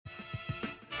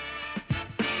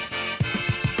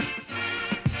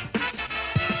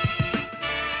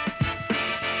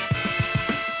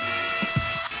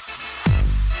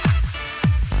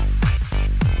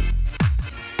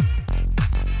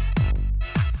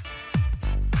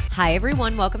Hi,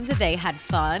 everyone. Welcome to They Had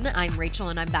Fun. I'm Rachel,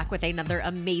 and I'm back with another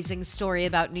amazing story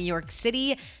about New York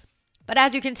City. But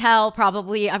as you can tell,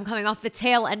 probably I'm coming off the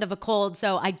tail end of a cold,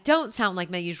 so I don't sound like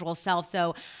my usual self.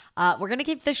 So we're going to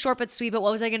keep this short but sweet. But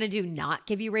what was I going to do? Not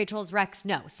give you Rachel's Recs?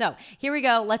 No. So here we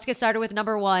go. Let's get started with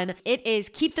number one. It is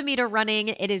Keep the Meter Running.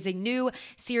 It is a new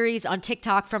series on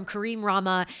TikTok from Kareem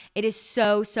Rama. It is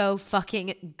so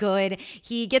fucking good.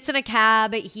 He gets in a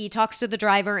cab. He talks to the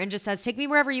driver and just says, take me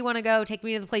wherever you want to go. Take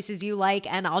me to the places you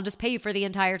like, and I'll just pay you for the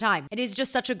entire time. It is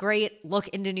just such a great look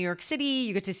into New York City.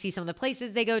 You get to see some of the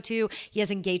places they go to. He has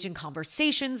engaging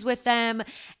conversations with them.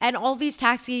 And all these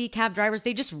taxi cab drivers,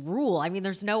 they just rule. I mean,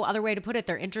 there's no other way to put it.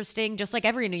 They're interesting, just like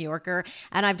every New Yorker.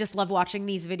 And I've just loved watching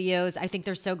these videos. I think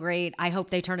they're so great. I hope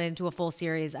they turn it into a full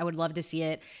series. I would love to see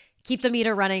it. Keep the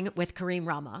Meter Running with Kareem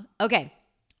Rama. Okay.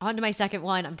 On to my second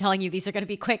one. I'm telling you, these are going to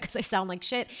be quick because I sound like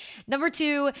shit. Number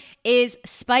two is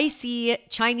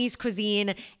Chinese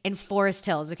cuisine in Forest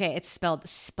Hills. Okay, it's spelled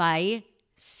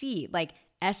spicy, like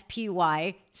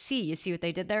SPYC. You see what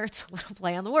they did there? It's a little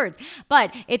play on the words.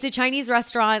 But it's a Chinese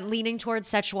restaurant leaning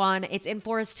towards Sichuan. It's in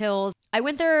Forest Hills. I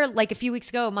went there like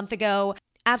a month ago.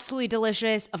 Absolutely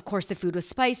delicious. Of course, the food was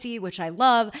spicy, which I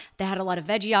love. They had a lot of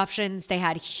veggie options. They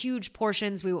had huge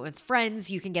portions. We went with friends.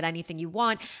 You can get anything you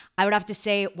want. I would have to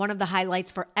say one of the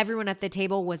highlights for everyone at the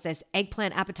table was this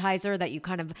eggplant appetizer that you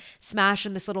kind of smash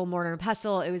in this little mortar and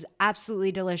pestle. It was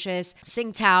absolutely delicious.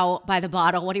 Sing Tao by the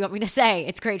bottle. What do you want me to say?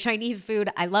 It's great Chinese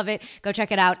food. I love it. Go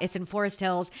check it out. It's in Forest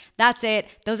Hills. That's it.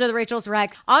 Those are the Rachel's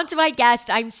Recs. On to my guest.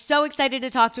 I'm so excited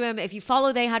to talk to him. If you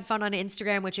follow They Had Fun on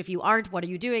Instagram, which if you aren't, what are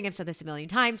you doing? I've said this a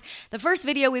million times. The first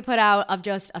video we put out of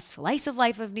just a slice of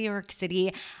life of New York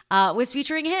City was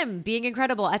featuring him being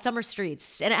incredible at Summer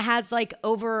Streets. And it has like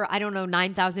over,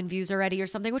 9,000 views already or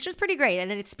something, which is pretty great. And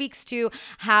then it speaks to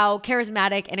how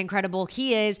charismatic and incredible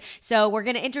he is. So we're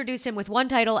going to introduce him with one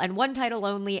title and one title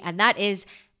only, and that is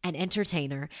an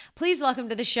entertainer. Please welcome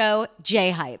to the show,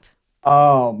 J-Hype.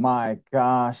 Oh my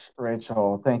gosh,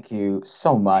 Rachel, thank you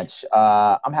so much.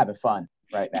 I'm having fun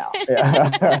right now.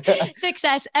 Yeah.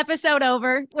 Success. Episode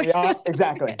over. Yeah,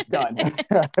 exactly. Done.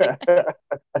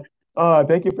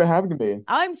 Thank you for having me.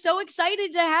 I'm so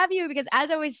excited to have you because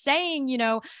as I was saying,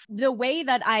 the way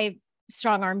that I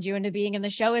strong armed you into being in the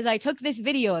show is I took this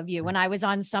video of you when I was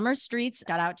on Summer Streets,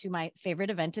 got out to my favorite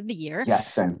event of the year.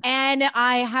 Yes, And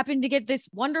I happened to get this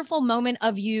wonderful moment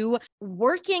of you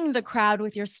working the crowd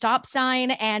with your stop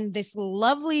sign and this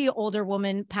lovely older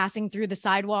woman passing through the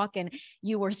sidewalk, and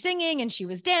you were singing and she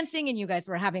was dancing and you guys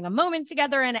were having a moment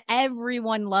together and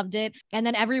everyone loved it. And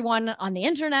then everyone on the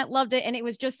internet loved it. And it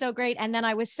was just so great. And then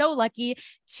I was so lucky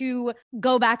to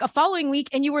go back a following week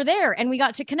and you were there and we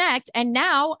got to connect. And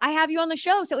now I have you on the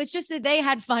show. So it's just that They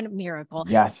Had Fun miracle.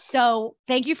 yes. So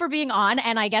thank you for being on.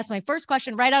 And I guess my first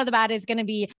question right out of the bat is going to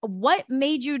be, what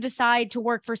made you decide to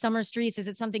work for Summer Streets? Is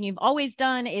it something you've always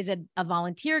done? Is it a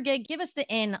volunteer gig? Give us the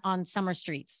in on Summer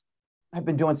Streets. I've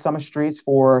been doing Summer Streets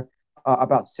for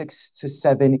about 6 to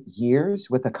 7 years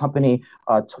with the company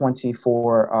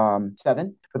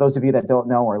 24/7. For those of you that don't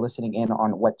know or listening in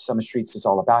on what Summer Streets is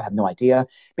all about, have no idea.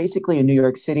 Basically, in New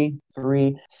York City,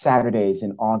 3 Saturdays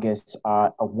in August,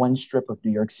 a one strip of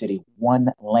New York City, one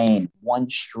lane, one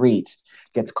street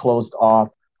gets closed off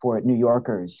for New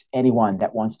Yorkers, anyone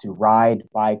that wants to ride,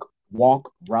 bike,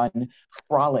 walk, run,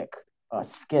 frolic,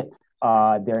 skip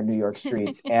their New York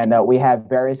streets. And we have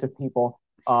various of people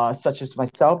such as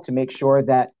myself to make sure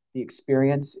that the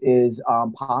experience is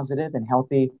positive and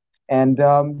healthy and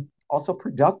also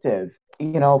productive.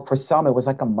 For some, it was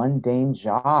like a mundane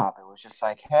job. It was just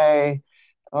like, hey,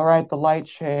 all right, the light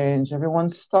changed. Everyone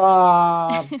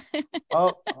stop.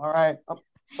 Oh, all right. Oh,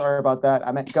 sorry about that.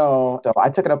 I meant go. So I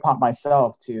took it upon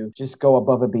myself to just go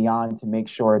above and beyond to make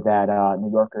sure that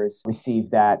New Yorkers receive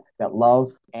that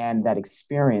love and that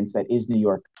experience that is New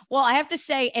York. Well, I have to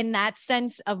say, in that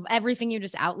sense of everything you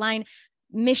just outlined,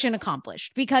 mission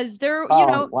accomplished, because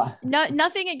Wow.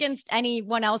 nothing against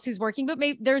anyone else who's working, but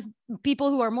maybe there's people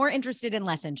who are more interested and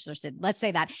less interested. Let's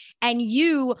say that. And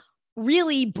you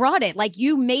really brought it. Like,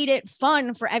 you made it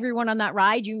fun for everyone on that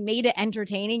ride. You made it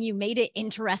entertaining. You made it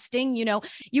interesting.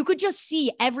 You could just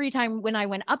see every time when I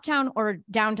went uptown or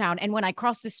downtown and when I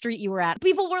crossed the street you were at,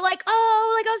 people were like,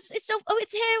 it's him.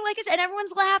 And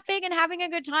everyone's laughing and having a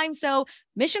good time. So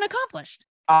mission accomplished.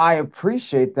 I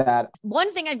appreciate that.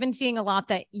 One thing I've been seeing a lot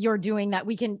that you're doing that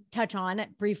we can touch on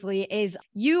briefly is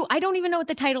I don't even know what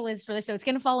the title is for this, so it's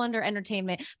going to fall under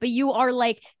entertainment, but you are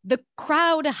like the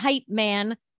crowd hype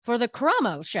man for the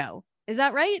Karamo show. Is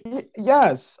that right?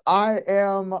 Yes, I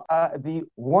am the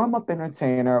warm-up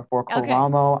entertainer for Okay.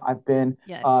 Karamo. I've been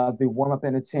Yes. the warm-up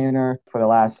entertainer for the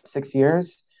last 6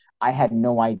 years. I had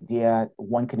no idea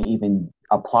one can even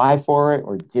apply for it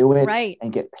or do it Right.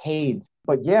 and get paid.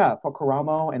 But yeah, for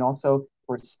Karamo and also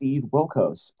for Steve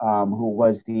Wilkos, who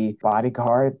was the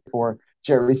bodyguard for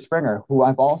Jerry Springer, who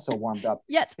I've also warmed up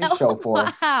Yes. his show Oh, for.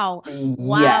 wow.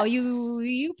 Wow. You Yes.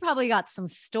 you probably got some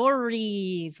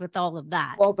stories with all of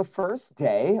that. Well, the first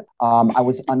day, I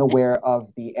was unaware of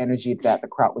the energy that the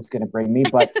crowd was going to bring me,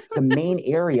 but the main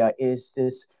area is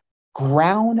this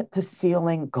ground to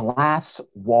ceiling glass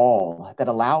wall that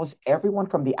allows everyone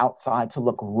from the outside to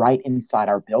look right inside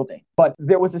our building. But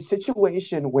there was a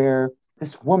situation where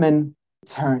this woman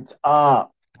turned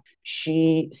up.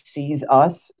 She sees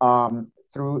us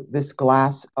through this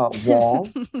glass wall.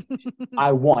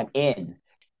 I want in.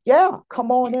 Yeah,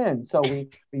 come on in. So we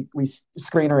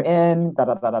screen her in, da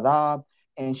da da da da,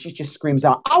 and she just screams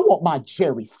out, "I want my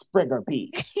Jerry Springer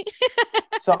beads."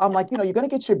 So I'm like, you're gonna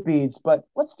get your beads, but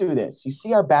let's do this. You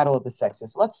see our battle of the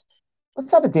sexes. Let's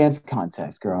have a dance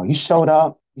contest, girl. You showed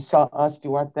up. You saw us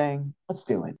do our thing. Let's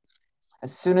do it.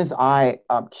 As soon as I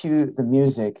cue the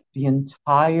music, the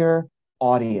entire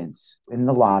audience in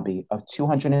the lobby of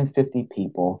 250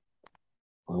 people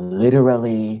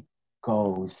literally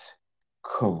goes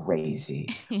crazy.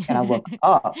 And I look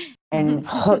up and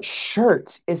her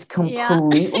shirt is Yeah.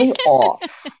 completely off,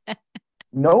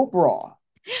 no bra.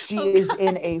 She Oh is God.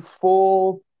 in a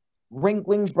full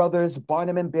Ringling Brothers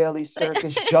Barnum and Bailey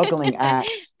circus juggling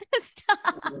act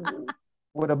Stop.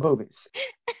 with a boobies.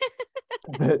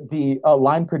 The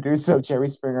line producer of Jerry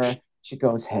Springer, she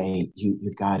goes, "Hey, you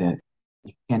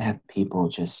can't have people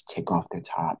just take off their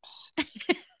tops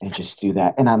and just do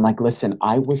that." And I'm like, "Listen,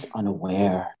 I was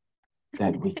unaware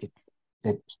that we could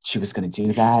that she was going to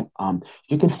do that.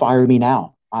 You can fire me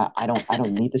now. I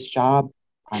don't need this job.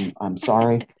 I'm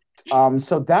sorry."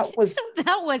 So that So was,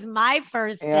 that was my you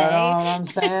first know day. what I'm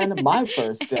saying, my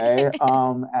first day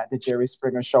at the Jerry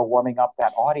Springer show, warming up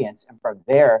that audience. And from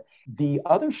there, the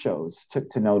other shows took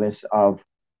to notice of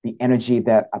the energy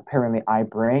that apparently I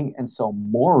bring. And so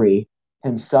Maury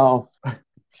himself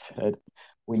said,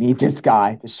 "We need this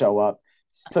guy to show up."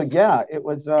 So yeah, it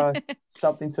was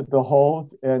something to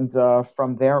behold. And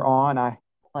from there on, I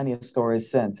plenty of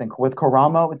stories since. And with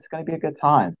Karamo, it's going to be a good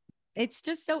time. It's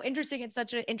just so interesting. It's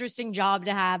such an interesting job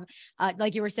to have.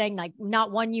 Like you were saying, like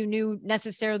not one you knew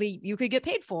necessarily you could get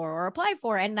paid for or apply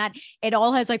for, and that it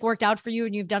all has like worked out for you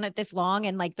and you've done it this long.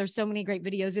 And like there's so many great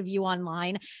videos of you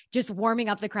online just warming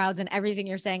up the crowds and everything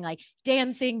you're saying, like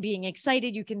dancing, being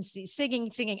excited. You can see singing,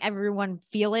 everyone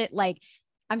feel it. Like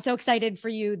I'm so excited for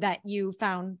you that you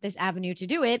found this avenue to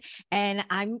do it. And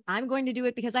I'm going to do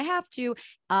it because I have to.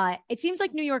 It seems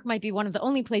like New York might be one of the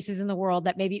only places in the world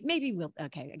that maybe we'll,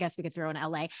 okay, I guess we could throw in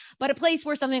LA, but a place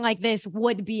where something like this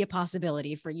would be a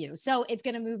possibility for you. So it's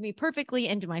going to move me perfectly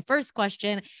into my first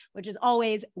question, which is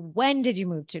always, when did you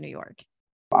move to New York?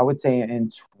 I would say in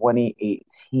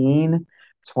 2018,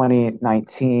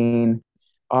 2019,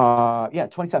 yeah,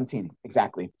 2017,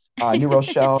 exactly. New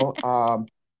Rochelle,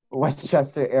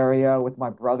 Westchester area with my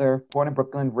brother, born in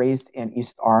Brooklyn, raised in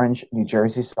East Orange, New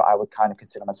Jersey. So I would kind of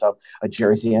consider myself a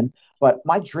Jerseyan. But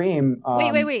my dream,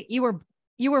 Wait. You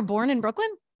were born in Brooklyn?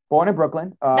 born in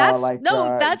Brooklyn, That's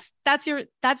no, that's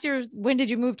your when did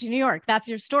you move to New York? That's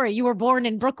your story. You were born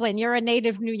in Brooklyn. You're a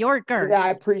native New Yorker. yeah, I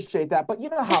appreciate that. But you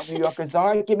know how New Yorkers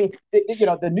are. Give me,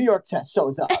 the New York test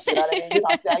shows up. You know what I mean?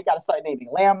 I say I got to start naming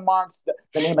landmarks,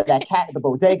 the name of that cat at the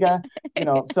bodega.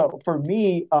 So for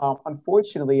me,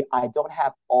 unfortunately, I don't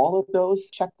have all of those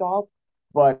checked off.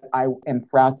 But I am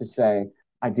proud to say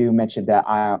I do mention that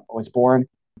I was born in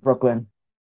Brooklyn,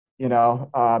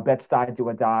 Bed-Stuy, do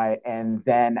or die, and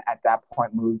then at that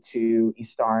point moved to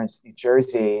East Orange, New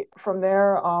Jersey. From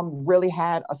there, really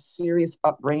had a serious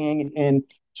upbringing in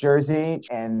Jersey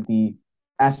and the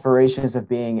aspirations of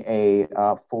being a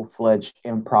full-fledged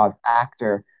improv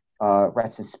actor.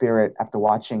 Rest in spirit after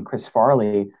watching Chris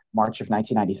Farley March of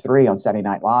 1993 on Saturday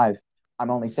Night Live. I'm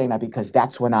only saying that because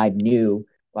that's when I knew,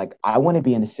 like, I want to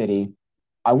be in the city,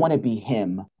 I want to be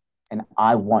him, and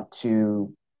I want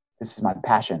to this is my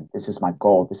passion. This is my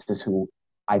goal. This is who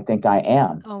I think I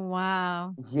am. Oh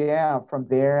wow. Yeah, from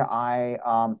there, I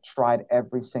tried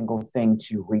every single thing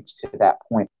to reach to that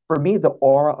point. For me, the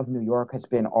aura of New York has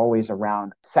been always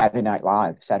around Saturday Night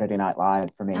Live. Saturday Night Live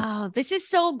for me. Oh, this is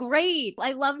so great.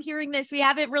 I love hearing this. We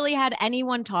haven't really had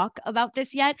anyone talk about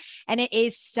this yet. And it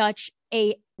is such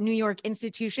a New York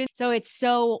institution. So it's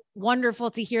so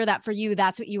wonderful to hear that for you.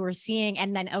 That's what you were seeing.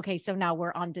 And then, okay, so now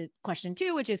we're on to question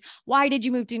two, which is why did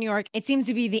you move to New York? It seems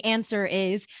to be the answer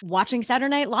is watching Saturday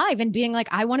Night Live and being like,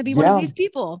 I want to be one of Yeah, these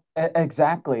people.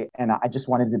 exactly. And I just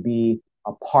wanted to be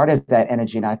a part of that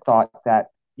energy. And I thought that,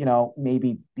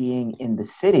 maybe being in the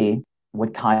city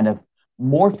would kind of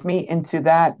morph me into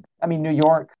that. I mean, New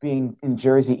York, being in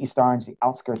Jersey, East Orange, the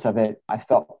outskirts of it, I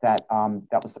felt that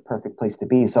that was the perfect place to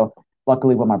be. So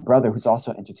luckily, with my brother, who's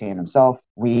also an entertainer himself,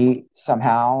 we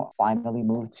somehow finally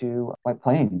moved to White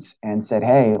Plains and said,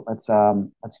 "Hey, let's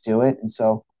do it." And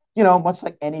so, much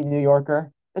like any New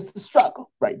Yorker, it's a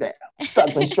struggle right there,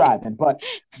 struggling, striving. But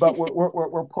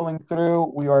we're pulling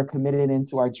through. We are committed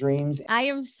into our dreams. I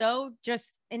am so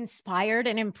just inspired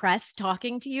and impressed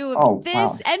talking to you. Oh, This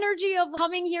wow. energy of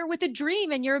coming here with a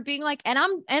dream and you're being like, and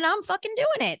I'm fucking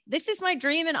doing it. This is my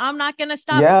dream and I'm not gonna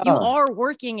stop. You Yeah. are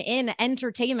working in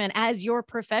entertainment as your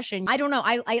profession. I don't know.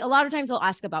 I a lot of times I'll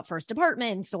ask about first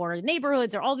apartments or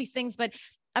neighborhoods or all these things, but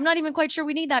I'm not even quite sure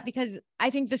we need that because I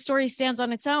think the story stands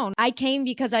on its own. I came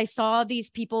because I saw these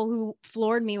people who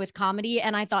floored me with comedy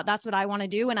and I thought that's what I want to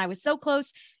do. And I was so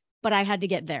close, but I had to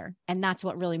get there. And that's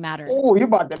what really mattered. Oh, you're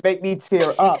about to make me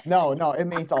tear up. No, no, it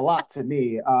means a lot to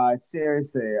me.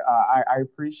 Seriously, I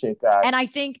appreciate that. And I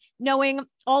think knowing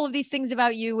all of these things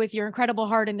about you with your incredible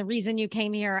heart and the reason you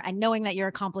came here and knowing that you're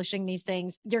accomplishing these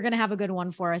things, you're going to have a good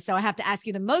one for us. So I have to ask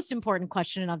you the most important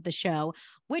question of the show,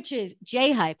 which is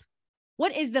J Hype.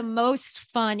 What is the most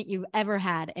fun you've ever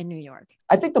had in New York?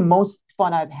 I think the most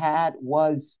fun I've had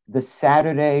was the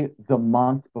Saturday, the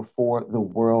month before the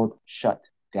world shut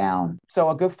down. So,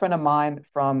 a good friend of mine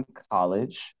from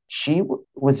college, she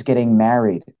was getting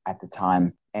married at the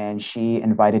time, and she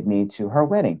invited me to her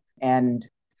wedding. And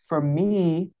for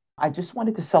me, I just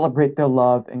wanted to celebrate their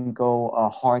love and go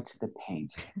hard to the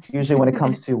paint. Usually, when it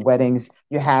comes to weddings,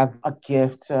 you have a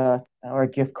gift or a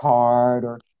gift card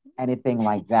or anything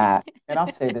like that. And I'll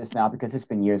say this now because it's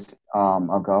been years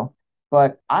ago,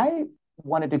 but I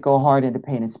wanted to go hard into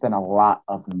paint and spend a lot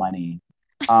of money.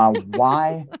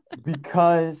 Why?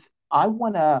 Because I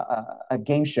won a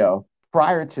game show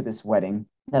prior to this wedding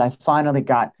that I finally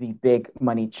got the big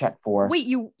money check for. Wait,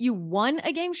 you won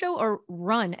a game show or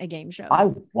run a game show?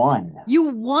 I won. You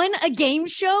won a game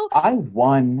show? I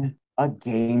won a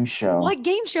game show. What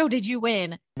game show did you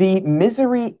win? The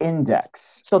Misery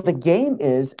Index. So the game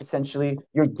is essentially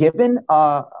you're given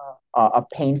a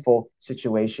painful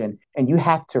situation and you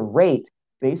have to rate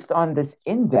based on this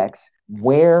index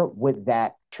where would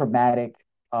that traumatic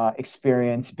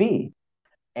experience be.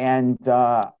 And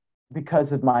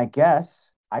because of my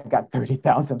guess, I got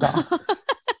 $30,000.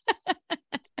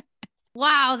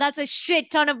 Wow, that's a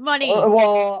shit ton of money.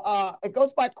 Well, it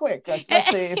goes by quick,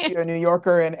 especially if you're a New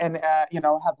Yorker and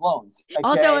have loans.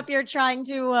 Also, Okay. if you're trying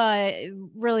to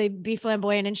really be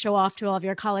flamboyant and show off to all of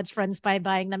your college friends by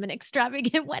buying them an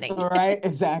extravagant wedding. All right,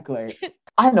 exactly.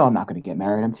 I know I'm not going to get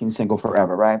married. I'm team single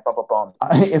forever, right? Blah, blah, blah.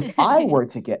 If I were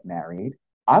to get married,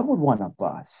 I would want a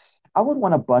bus. I would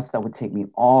want a bus that would take me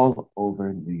all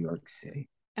over New York City.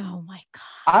 Oh my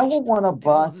I gosh. would want a I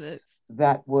love this. bus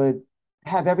that would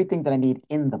have everything that I need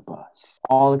in the bus,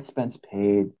 all expense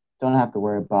paid, don't have to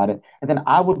worry about it. And then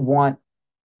I would want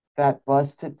that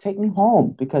bus to take me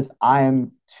home because I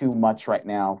am too much right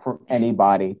now for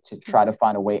anybody to try to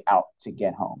find a way out to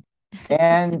get home.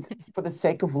 And for the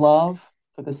sake of love,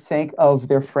 for the sake of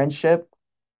their friendship,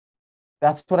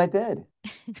 that's what I did.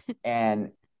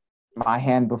 And my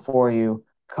hand before you,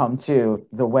 come to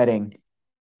the wedding.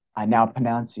 I now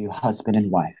pronounce you husband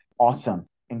and wife. Awesome,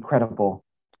 incredible.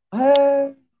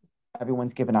 Hey.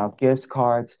 Everyone's giving out gifts,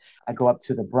 cards. I go up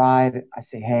to the bride. I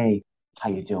say, "Hey, how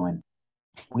you doing?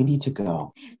 We need to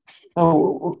go."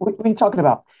 "Oh, what are you talking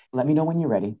about?" "Let me know when you're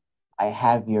ready. I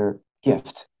have your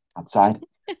gift outside.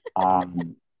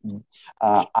 Um,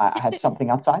 I have something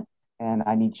outside, and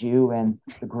I need you and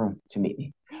the groom to meet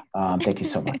me. Thank you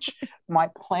so much." My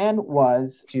plan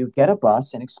was to get a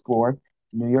bus and explore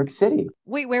New York City.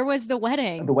 Wait, where was the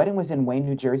wedding? The wedding was in Wayne,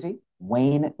 New Jersey.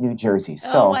 Wayne, New Jersey. Oh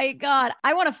So, my God.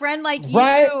 I want a friend like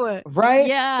right, you. right.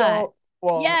 Yeah. So,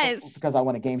 well, Yes. because I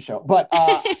won a game show. But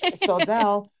so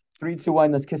now, three, two,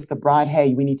 one, let's kiss the bride.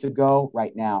 Hey, we need to go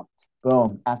right now.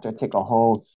 Boom. After I take a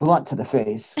whole blunt to the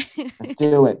face, let's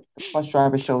do it. The bus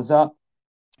driver shows up.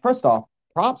 First off,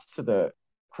 props to the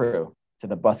crew, to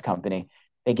the bus company.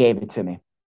 They gave it to me.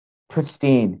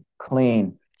 Pristine,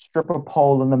 clean, stripper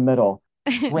pole in the middle,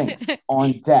 drinks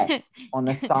on deck, on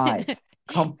the sides,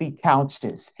 comfy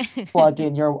couches, plug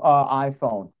in your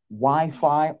iPhone,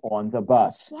 Wi-Fi on the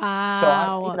bus. So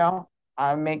Wow.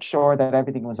 I make sure that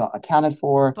everything was accounted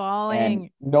for, and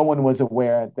Balling. no one was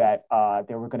aware that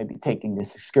they were going to be taking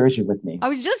this excursion with me. I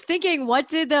was just thinking, what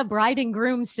did the bride and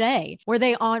groom say? Were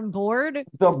they on board?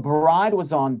 The bride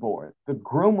was on board. The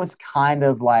groom was kind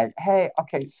of like, "Hey,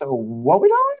 okay, so what we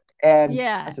doing?" And I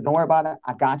Yeah. said, "Don't worry about it.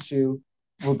 I got you.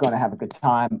 We're gonna have a good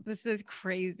time." This is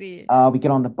crazy. We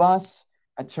get on the bus.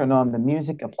 I turn on the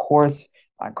music. Of course,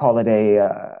 I call it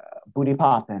a booty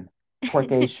poppin',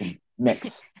 twerkation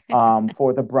mix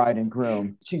for the bride and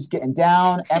groom. She's getting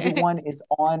down. Everyone is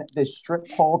on the strip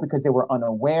pole because they were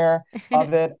unaware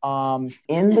of it.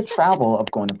 In the travel of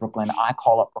going to Brooklyn, I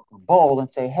call up Brooklyn Bowl and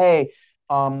say, "Hey,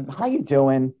 how you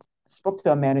doing? Spoke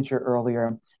to a manager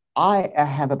earlier. I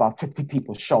have about 50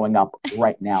 people showing up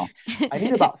right now. I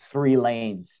need about 3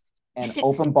 lanes, an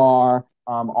open bar,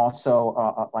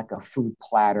 also like a food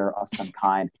platter of some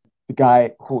kind." The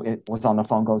guy who it was on the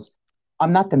phone goes,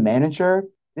 "I'm not the manager.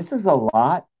 This is a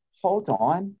lot. Hold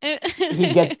on."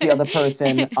 He gets the other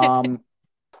person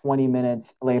 20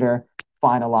 minutes later,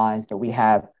 finalized that we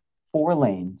have 4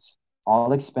 lanes,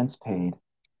 all expense paid,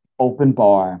 open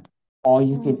bar, all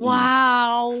you can eat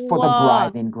for the Wow.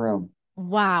 bride and groom.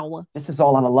 Wow. This is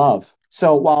all out of love.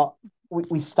 So while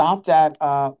we stopped at,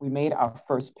 we made our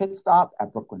first pit stop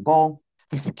at Brooklyn Bowl.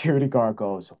 The security guard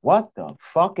goes, "What the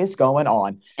fuck is going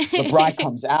on?" The bride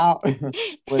comes out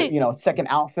with, second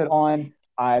outfit on.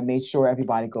 I made sure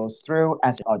everybody goes through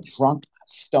as a drunk,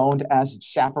 stoned as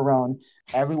chaperone.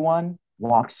 Everyone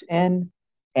walks in,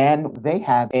 and they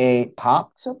have a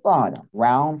top to bottom,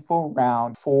 round for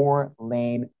round, 4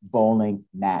 lane bowling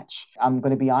match. I'm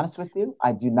going to be honest with you.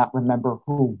 I do not remember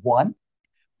who won,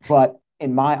 but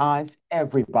in my eyes,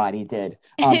 everybody did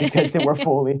because they were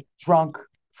fully drunk,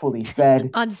 fully fed.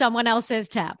 On someone else's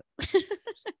tab.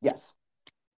 Yes.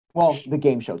 Well, the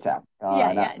game show tab,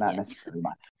 Yeah, not necessarily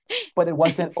mine. But it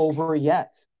wasn't over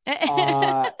yet. yeah.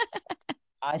 Uh,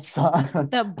 I saw.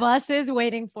 The bus is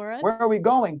waiting for us. Where are we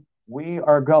going? We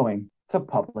are going to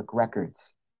Public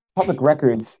Records. Public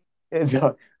Records is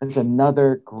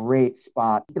another great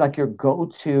spot, like your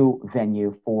go-to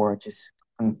venue for just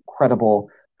incredible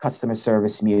customer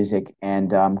service music and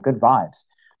good vibes.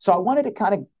 So I wanted to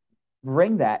kind of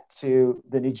bring that to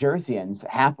the New Jerseyans,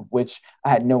 half of which I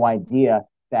had no idea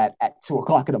that at 2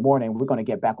 o'clock in the morning we're going to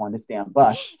get back on this damn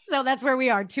bus. So that's where we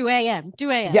are, 2 a.m. 2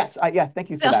 a.m. Yes, thank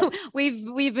you for that. So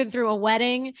we've been through a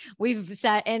wedding, we've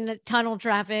sat in tunnel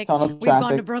traffic, we've gone to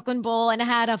Traffic. Brooklyn Bowl and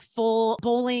had a full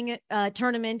bowling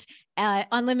tournament,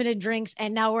 unlimited drinks,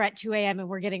 and now we're at 2 a.m. and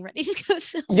we're getting ready to go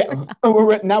somewhere.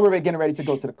 Yeah, now we're getting ready to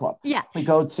go to the club. Yeah. We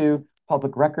go to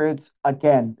Public Records.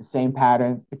 Again, the same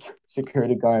pattern. The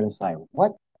security guard is like,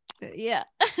 "What? Yeah.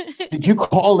 Did you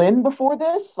call in before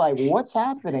this? Like, what's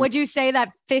happening?" Would you say that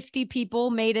 50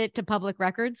 people made it to Public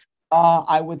Records?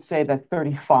 I would say that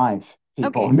 35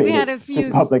 people Okay, made we had it a few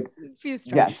to Public. few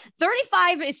strikes. Yes.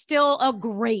 35 is still a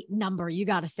great number, you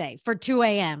got to say, for 2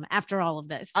 a.m. after all of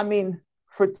this. I mean,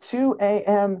 for 2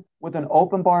 a.m. with an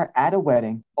open bar at a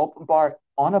wedding, open bar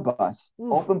on a bus,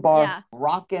 Ooh, open bar yeah.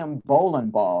 rocking bowling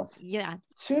balls. Yeah.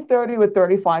 2:30 with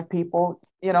 35 people.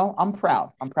 I'm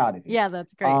proud. I'm proud of you. Yeah,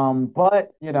 that's great.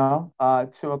 But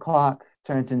 2 o'clock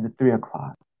turns into 3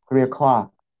 o'clock. 3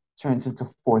 o'clock turns into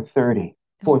 4:30.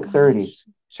 4:30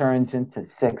 turns into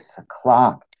 6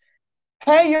 o'clock.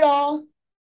 Hey y'all,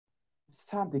 it's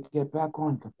time to get back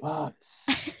on the bus.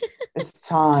 It's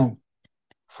time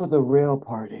for the real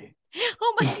party.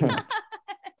 Oh my God.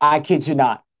 I kid you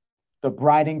not. The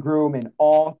bride and groom and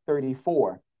all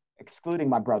 34, excluding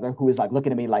my brother, who is like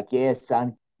looking at me like, "Yeah,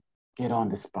 son, get on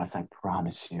this bus. I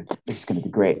promise you, this is gonna be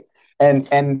great."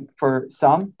 And for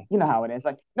some, you know how it is.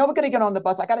 Like, "No, we're gonna get on the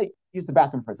bus. I gotta use the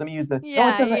bathroom first. Let me use the. No, Yeah,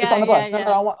 it's on the bus. yeah, No, yeah.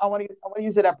 no, I want to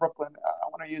use it at Brooklyn. I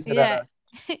want to use it Yeah.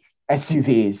 at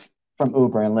SUVs from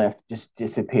Uber and Lyft just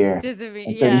disappear.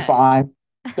 And Yeah.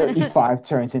 35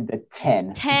 turns into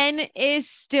 10. 10 is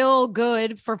still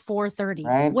good for 4:30.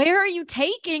 Right? Where are you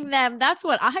taking them? That's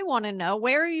what I want to know.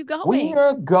 Where are you going? We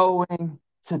are going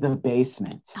to the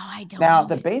basement. Oh, I don't Now, know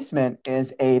the it. basement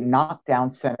is a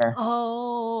knockdown center.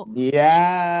 Oh,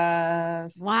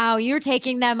 Yes. wow. You're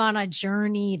taking them on a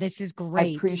journey. This is I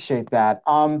great. appreciate that.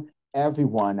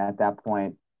 Everyone at that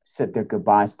point said their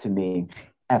goodbyes to me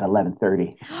at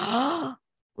 11:30.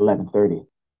 11:30.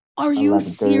 Are you 11:30.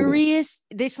 serious?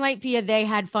 This might be a They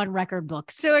Had Fun record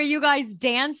book. So are you guys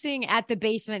dancing at the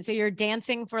basement? So you're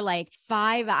dancing for like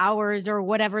 5 hours or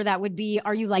whatever that would be.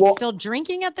 Are you like Well, still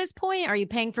drinking at this point? Are you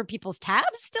paying for people's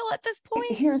tabs still at this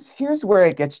point? here's where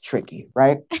it gets tricky,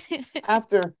 right?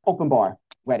 After open bar,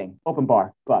 wedding, open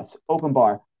bar, bus, open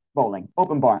bar, bowling,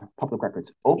 open bar, Public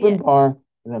Records, open Yeah. bar,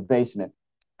 the basement.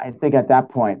 I think at that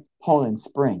point, Poland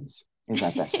Springs is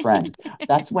our best friend.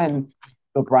 That's when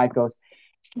the bride goes,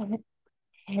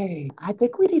 "Hey, I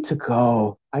think we need to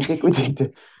go. I think we need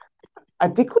to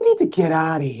get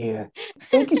out of here.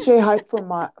 Thank you, Jay Hype,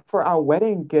 for our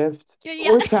wedding gift.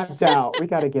 Yeah. We're tapped out. We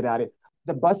got to get out of it.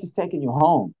 The bus is taking you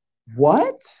home."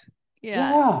 What?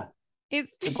 Yeah. Yeah.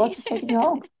 It's The bus is taking you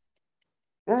home.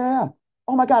 Yeah.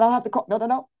 oh my God, I don't have to call. No, no,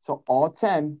 no. So all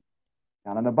 10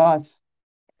 got on the bus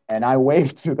and I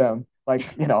waved to them like,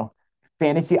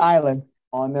 Fantasy Island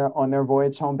on their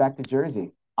voyage home back to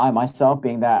Jersey. I myself,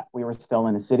 being that we were still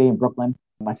in the city in Brooklyn,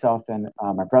 myself and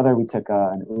my brother, we took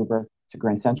an Uber to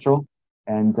Grand Central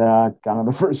and got on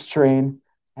the first train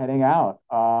heading out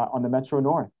on the Metro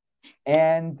North.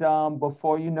 And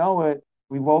before you know it,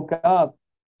 we woke up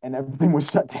and everything was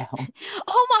shut down.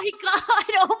 Oh my God.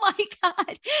 Oh my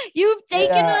God. You've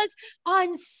taken Yeah, us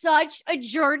on such a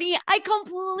journey. I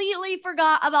completely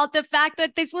forgot about the fact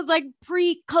that this was like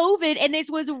pre-COVID and this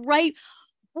was right.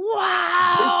 this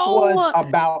was Wow.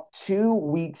 about 2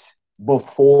 weeks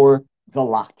before the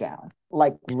lockdown.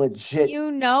 Like legit. You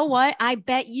know what? I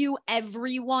bet you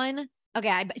everyone.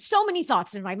 Okay, so many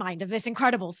thoughts in my mind of this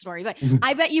incredible story, but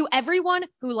I bet you everyone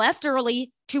who left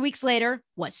early 2 weeks later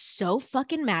was so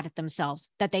fucking mad at themselves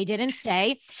that they didn't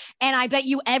stay. And I bet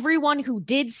you everyone who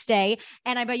did stay,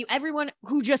 and I bet you everyone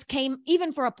who just came,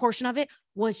 even for a portion of it,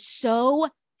 was so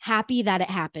happy that it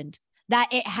happened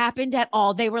at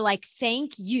all. They were like,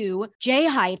 thank you, Jay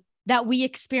Hype, that we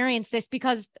experienced this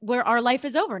because our life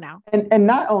is over now. And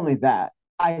not only that,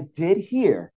 I did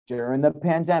hear during the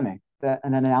pandemic that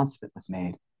an announcement was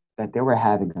made that they were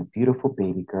having a beautiful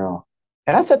baby girl.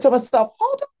 And I said to myself,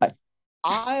 hold on.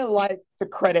 I like to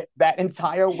credit that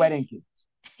entire wedding gift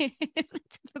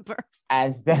The birth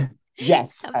as them,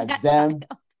 yes, of as that them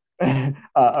child.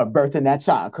 birthing that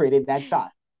child, creating that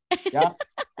child. Yeah,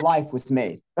 life was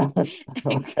made.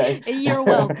 Okay. You're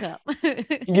welcome.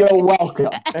 You're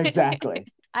welcome. Exactly.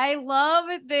 I love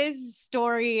this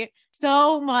story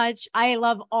so much. I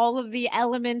love all of the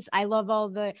elements. I love all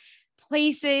the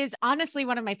places. Honestly,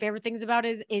 one of my favorite things about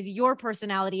it is your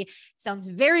personality sounds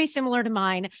very similar to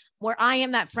mine, where I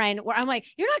am that friend where I'm like,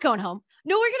 you're not going home.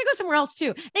 No, we're going to go somewhere else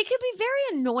too. They could be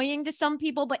very annoying to some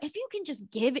people, but if you can just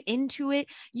give into it,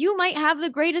 you might have the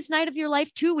greatest night of your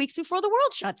life 2 weeks before the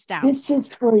world shuts down. This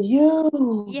is for you.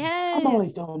 I'm Yes.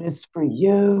 only doing this for I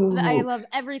you. love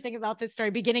everything about this story,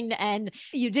 beginning to end.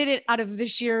 You did it out of the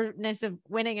sheerness of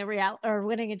winning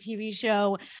winning a TV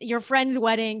show, your friend's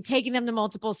wedding, taking them to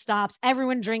multiple stops,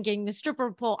 everyone drinking, the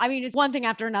stripper pole. I mean, it's one thing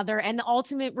after another. And the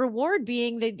ultimate reward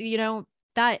being that,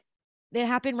 that it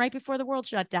happened right before the world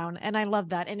shut down. And I love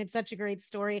that. And it's such a great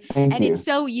story. Thank And it's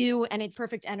you. so you and it's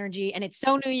perfect energy and it's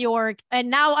so New York. And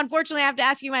now, unfortunately, I have to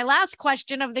ask you my last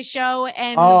question of the show.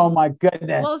 And Oh my we'll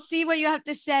goodness. see what you have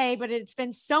to say, but it's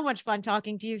been so much fun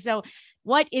talking to you. So,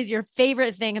 what is your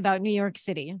favorite thing about New York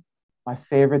City? My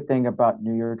favorite thing about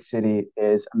New York City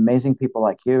is amazing people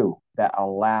like you that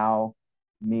allow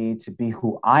me to be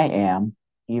who I am,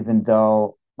 even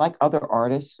though like other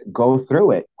artists go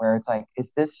through it where it's like,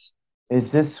 is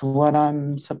this what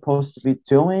I'm supposed to be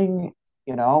doing?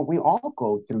 We all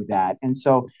go through that. And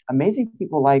so amazing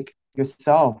people like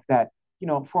yourself that,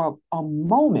 for a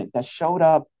moment that showed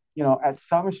up, at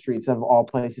Summer Streets of all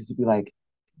places to be like,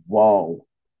 whoa,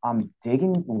 I'm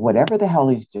digging whatever the hell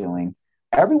he's doing.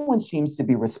 Everyone seems to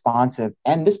be responsive.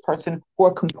 And this person who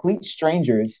are complete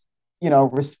strangers,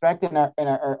 respect and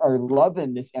are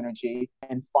loving this energy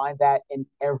and find that in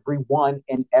everyone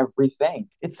and everything.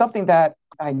 It's something that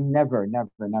I never, never,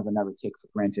 never, never take for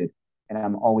granted. And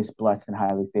I'm always blessed and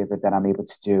highly favored that I'm able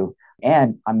to do.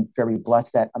 And I'm very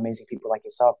blessed that amazing people like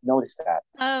yourself notice that.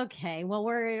 Okay, well,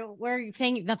 we're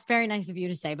saying that's very nice of you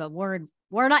to say, but we're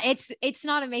not. It's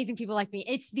not amazing people like me.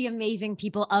 It's the amazing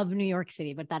people of New York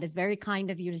City. But that is very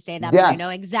kind of you to say that. But I know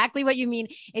Yes, exactly what you mean.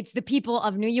 It's the people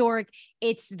of New York.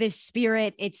 It's this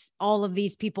spirit. It's all of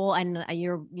these people, and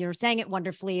you're saying it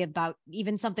wonderfully about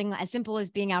even something as simple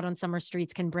as being out on summer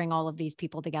streets can bring all of these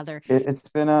people together. it's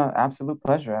been an absolute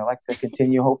pleasure. I like to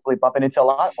continue, hopefully, bumping into a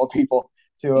lot more people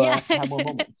to Yeah. have more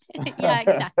moments. Yeah,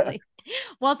 exactly.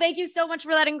 Well, thank you so much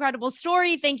for that incredible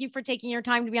story. Thank you for taking your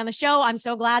time to be on the show. I'm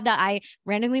so glad that I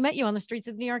randomly met you on the streets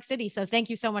of New York City. So thank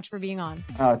you so much for being on.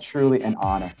 Truly an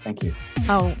honor. Thank you.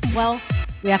 Oh, well,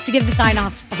 we have to give the sign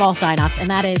off of all sign offs, and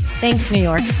that is thanks, New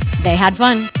York. They had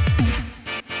fun.